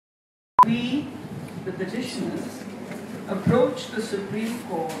We, the petitioners, approached the Supreme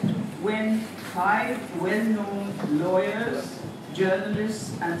Court when 5 well-known lawyers,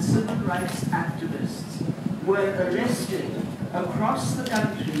 journalists, and civil rights activists were arrested across the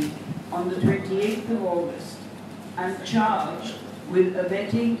country on the 28th of August and charged with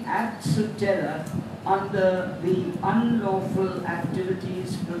abetting acts of terror under the Unlawful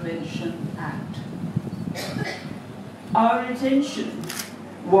Activities Prevention Act. Our intention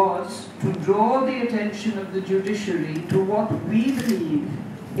was to draw the attention of the judiciary to what we believe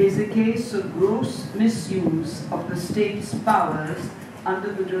is a case of gross misuse of the state's powers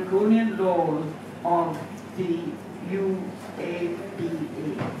under the draconian law of the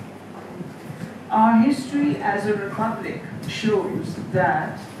UAPA. Our history as a republic shows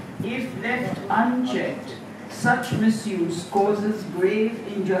that, if left unchecked, such misuse causes grave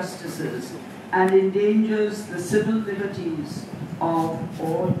injustices and endangers the civil liberties of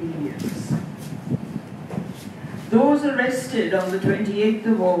all Indians. Those arrested on the 28th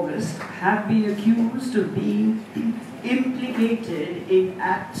of August have been accused of being implicated in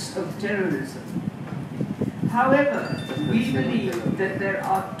acts of terrorism. However, we believe that there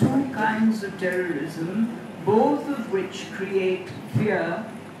are 2 kinds of terrorism, both of which create fear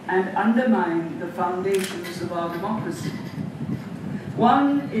and undermine the foundations of our democracy.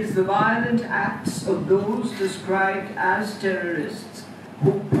 One is the violent acts of those described as terrorists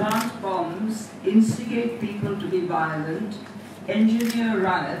who plant bombs, instigate people to be violent, engineer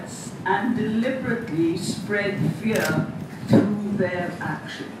riots, and deliberately spread fear through their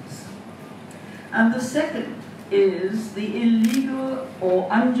actions. And the second is the illegal or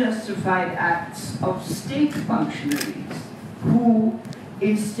unjustified acts of state functionaries who,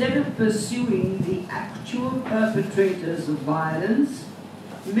 instead of pursuing the actual perpetrators of violence,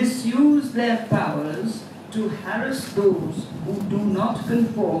 misuse their powers to harass those who do not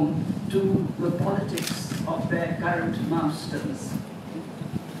conform to the politics of their current masters.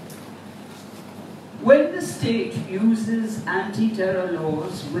 When the state uses anti-terror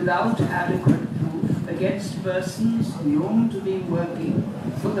laws without adequate proof against persons known to be working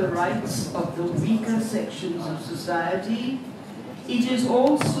for the rights of the weaker sections of society, it is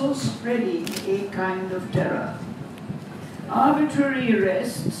also spreading a kind of terror. Arbitrary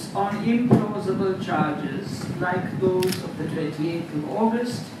arrests on implausible charges, like those of the 28th of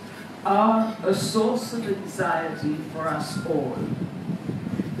August, are a source of anxiety for us all.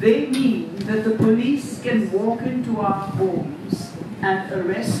 They mean that the police can walk into our homes and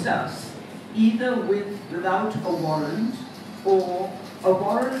arrest us either without a warrant or a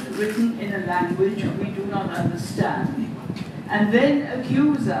warrant written in a language we do not understand, and then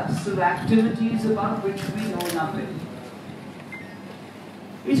accuse us of activities about which we know nothing.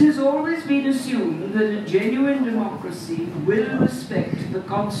 It has always been assumed that a genuine democracy will respect the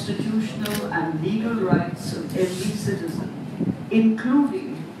constitutional and legal rights of every citizen,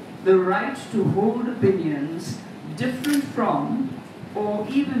 including the right to hold opinions different from, or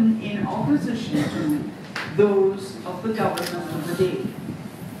even in opposition to, those of the government of the day.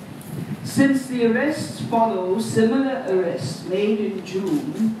 Since the arrests follow similar arrests made in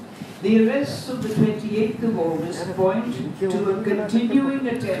June, the arrests of the 28th of August point to a continuing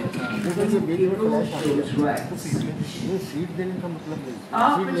attempt to erode those rights.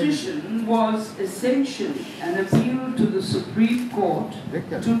 Our petition was essentially an appeal to the Supreme Court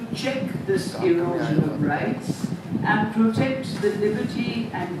to check this erosion of rights and protect the liberty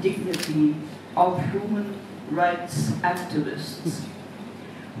and dignity of human rights activists.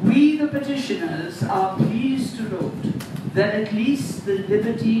 We, the petitioners, are pleased to note that at least the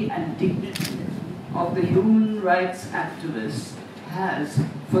liberty and dignity of the human rights activists has,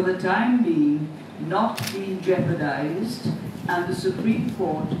 for the time being, not been jeopardized, and the Supreme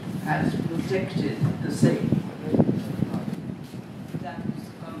Court has protected the same.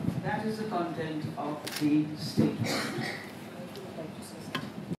 That is the content of the statement.